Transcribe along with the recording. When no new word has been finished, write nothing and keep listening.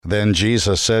Then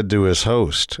Jesus said to his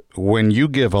host, "When you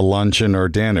give a luncheon or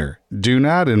dinner, do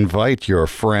not invite your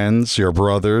friends, your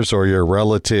brothers, or your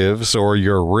relatives, or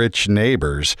your rich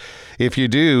neighbors. If you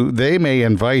do, they may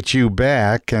invite you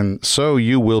back, and so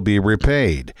you will be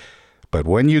repaid. But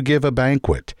when you give a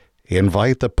banquet,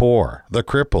 invite the poor, the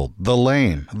crippled, the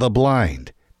lame, the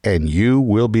blind, and you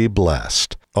will be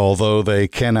blessed. Although they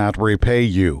cannot repay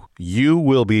you, you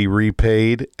will be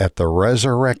repaid at the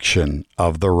resurrection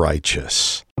of the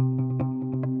righteous."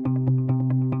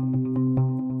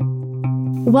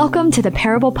 Welcome to the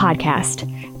Parable Podcast.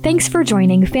 Thanks for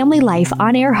joining Family Life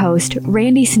on-air host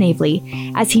Randy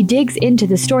Snavely as he digs into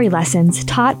the story lessons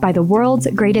taught by the world's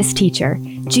greatest teacher,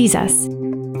 Jesus.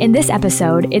 In this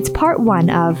episode, it's part 1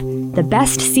 of The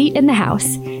Best Seat in the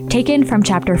House, taken from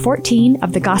chapter 14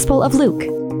 of the Gospel of Luke.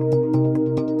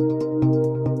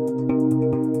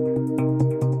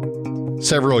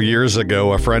 Several years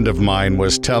ago, a friend of mine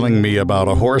was telling me about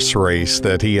a horse race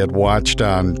that he had watched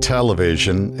on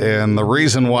television, and the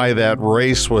reason why that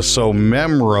race was so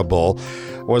memorable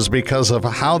was because of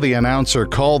how the announcer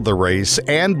called the race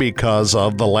and because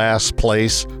of the last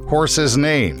place horse's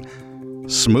name,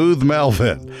 Smooth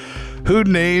Melvin. Who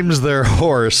names their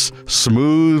horse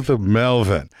Smooth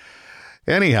Melvin?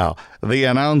 Anyhow, the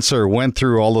announcer went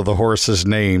through all of the horses'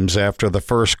 names after the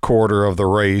first quarter of the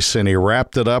race, and he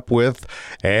wrapped it up with,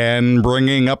 "And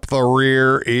bringing up the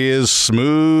rear is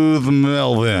Smooth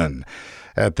Melvin."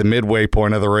 At the midway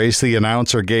point of the race, the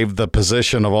announcer gave the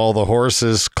position of all the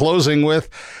horses, closing with,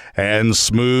 "And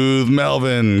Smooth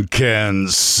Melvin can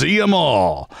see 'em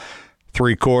all."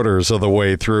 3/4 of the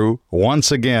way through,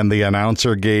 once again the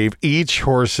announcer gave each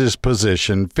horse's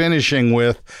position, finishing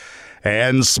with,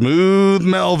 "And Smooth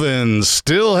Melvin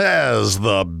still has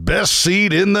the best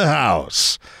seat in the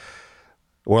house."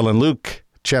 Well, in Luke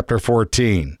chapter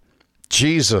 14,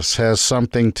 Jesus has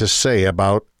something to say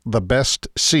about the best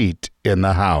seat in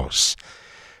the house.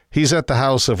 He's at the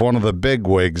house of one of the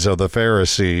bigwigs of the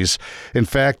Pharisees. In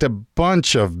fact, a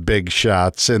bunch of big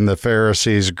shots in the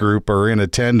Pharisees group are in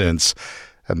attendance,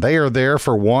 and they are there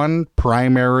for one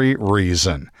primary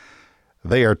reason.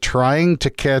 They are trying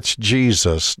to catch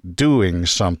Jesus doing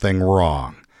something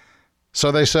wrong.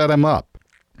 So they set him up.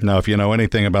 Now, if you know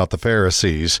anything about the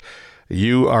Pharisees,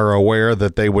 you are aware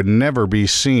that they would never be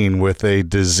seen with a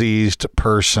diseased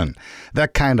person.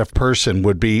 That kind of person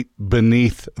would be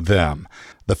beneath them.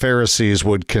 The Pharisees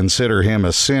would consider him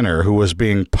a sinner who was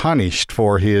being punished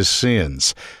for his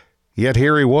sins. Yet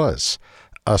here he was,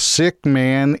 a sick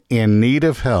man in need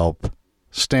of help,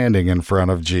 standing in front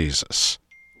of Jesus.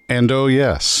 And oh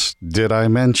yes, did I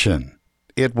mention,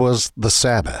 it was the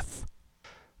Sabbath.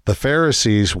 The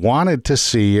Pharisees wanted to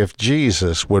see if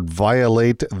Jesus would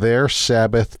violate their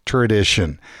Sabbath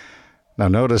tradition. Now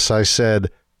notice I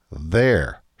said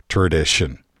their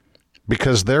tradition,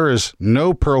 because there is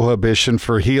no prohibition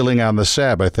for healing on the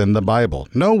Sabbath in the Bible.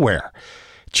 Nowhere.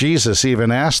 Jesus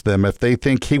even asked them if they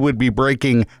think he would be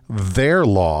breaking their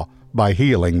law by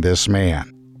healing this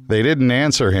man. They didn't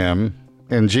answer him,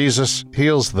 and Jesus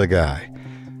heals the guy.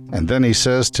 And then he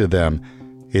says to them,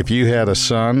 "If you had a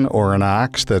son or an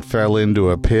ox that fell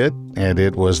into a pit and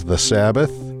it was the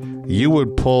Sabbath, you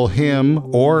would pull him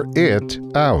or it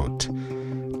out."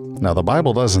 Now the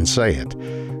Bible doesn't say it,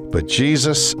 but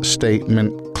Jesus'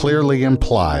 statement clearly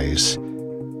implies,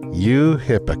 "You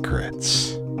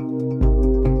hypocrites."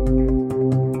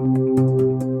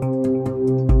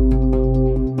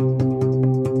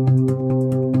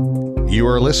 You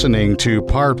are listening to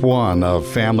part 1 of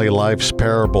Family Life's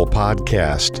Parable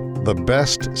Podcast, The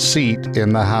Best Seat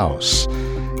in the House.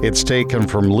 It's taken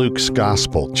from Luke's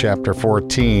Gospel, chapter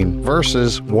 14,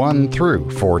 verses 1 through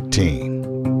 14.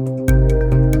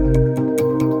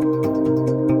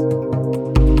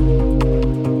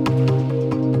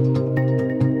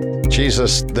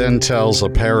 Jesus then tells a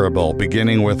parable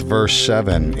beginning with verse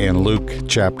 7 in Luke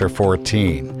chapter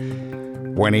 14.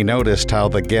 When he noticed how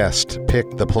the guests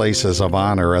picked the places of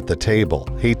honor at the table,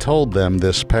 he told them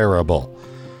this parable.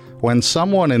 When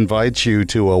someone invites you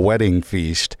to a wedding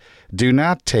feast, do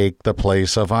not take the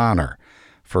place of honor,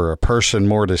 for a person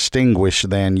more distinguished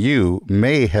than you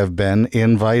may have been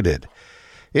invited.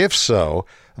 If so,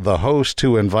 the host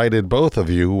who invited both of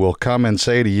you will come and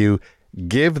say to you,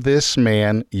 "Give this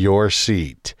man your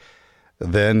seat."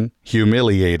 Then,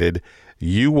 humiliated,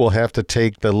 you will have to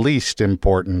take the least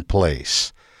important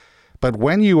place. But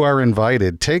when you are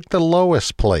invited, take the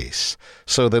lowest place,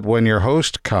 so that when your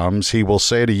host comes, he will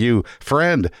say to you,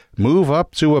 "Friend, move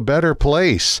up to a better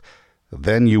place."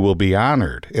 Then you will be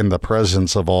honored in the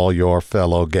presence of all your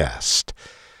fellow guests.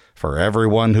 For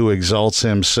everyone who exalts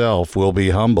himself will be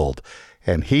humbled,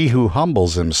 and he who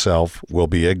humbles himself will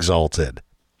be exalted."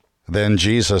 Then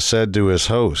Jesus said to his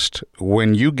host,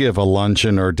 "When you give a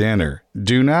luncheon or dinner,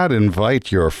 do not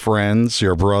invite your friends,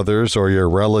 your brothers, or your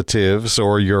relatives,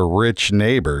 or your rich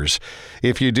neighbors.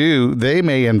 If you do, they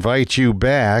may invite you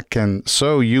back, and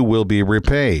so you will be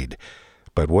repaid.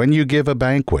 But when you give a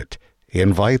banquet,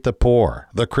 invite the poor,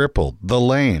 the crippled, the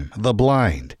lame, the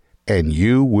blind, and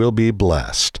you will be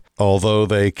blessed. Although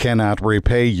they cannot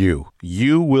repay you,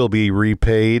 you will be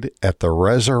repaid at the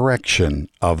resurrection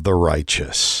of the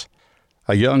righteous."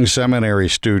 A young seminary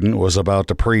student was about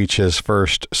to preach his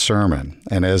first sermon,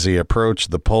 and as he approached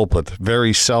the pulpit,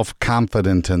 very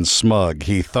self-confident and smug,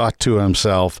 he thought to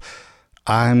himself,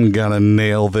 "I'm gonna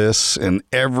nail this, and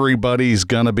everybody's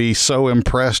gonna be so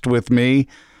impressed with me."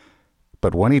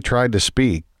 But when he tried to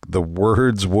speak, the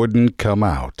words wouldn't come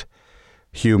out.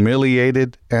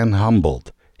 Humiliated and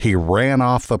humbled, he ran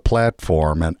off the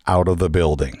platform and out of the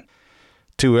building.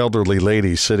 Two elderly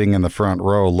ladies sitting in the front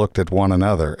row looked at one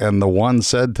another, and the one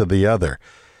said to the other,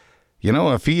 "You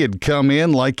know, if he had come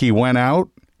in like he went out,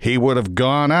 he would have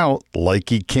gone out like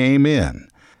he came in."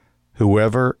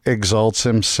 Whoever exalts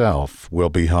himself will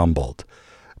be humbled,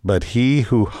 but he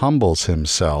who humbles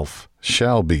himself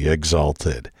shall be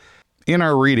exalted. In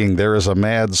our reading, there is a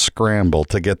mad scramble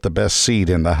to get the best seat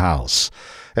in the house,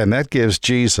 and that gives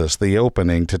Jesus the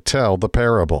opening to tell the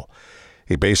parable.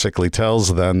 He basically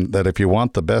tells them that if you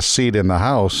want the best seat in the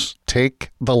house,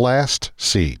 take the last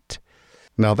seat.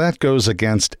 Now that goes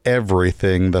against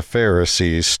everything the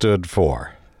Pharisees stood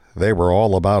for. They were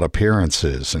all about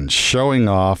appearances and showing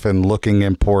off and looking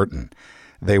important.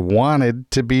 They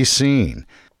wanted to be seen.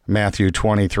 Matthew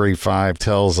 23:5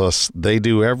 tells us they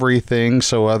do everything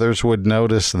so others would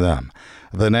notice them.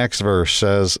 The next verse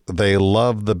says they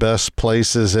love the best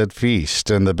places at feast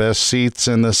and the best seats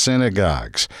in the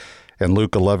synagogues. And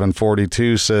Luke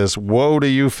 11:42 says, "Woe to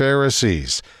you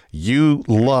Pharisees! You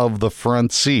love the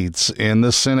front seats in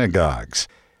the synagogues."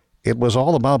 It was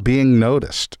all about being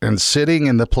noticed and sitting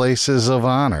in the places of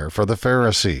honor for the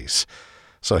Pharisees.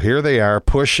 So here they are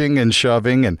pushing and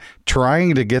shoving and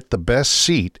trying to get the best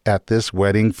seat at this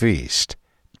wedding feast.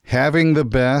 Having the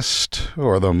best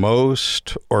or the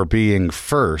most or being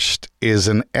first is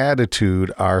an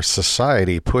attitude our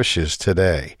society pushes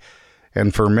today.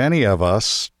 And for many of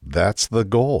us, that's the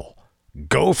goal.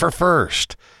 Go for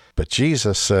first. But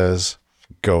Jesus says,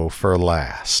 go for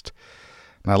last.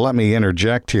 Now let me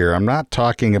interject here. I'm not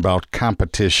talking about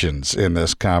competitions in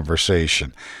this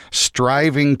conversation.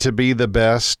 Striving to be the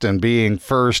best and being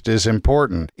first is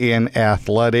important in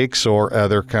athletics or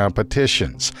other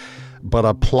competitions. But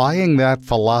applying that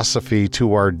philosophy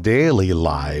to our daily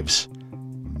lives,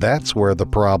 that's where the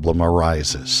problem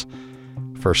arises.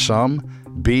 For some,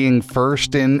 being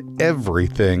first in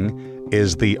everything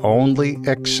is the only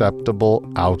acceptable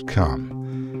outcome.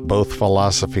 Both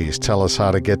philosophies tell us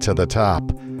how to get to the top,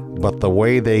 but the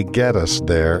way they get us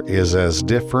there is as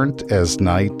different as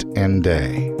night and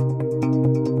day.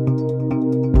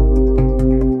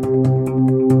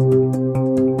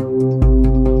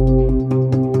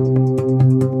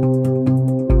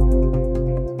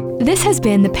 This has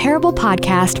been the Parable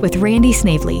Podcast with Randy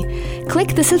Snavely.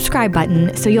 Click the subscribe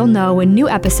button so you'll know when new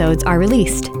episodes are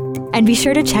released. And be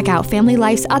sure to check out Family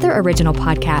Life's other original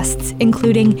podcasts,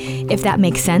 including If That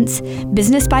Makes Sense,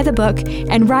 Business by the Book,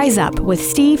 and Rise Up with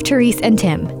Steve, Therese, and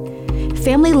Tim.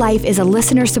 Family Life is a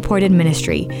listener-supported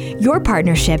ministry. Your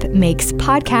partnership makes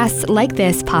podcasts like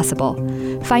this possible.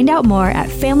 Find out more at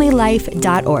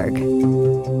familylife.org.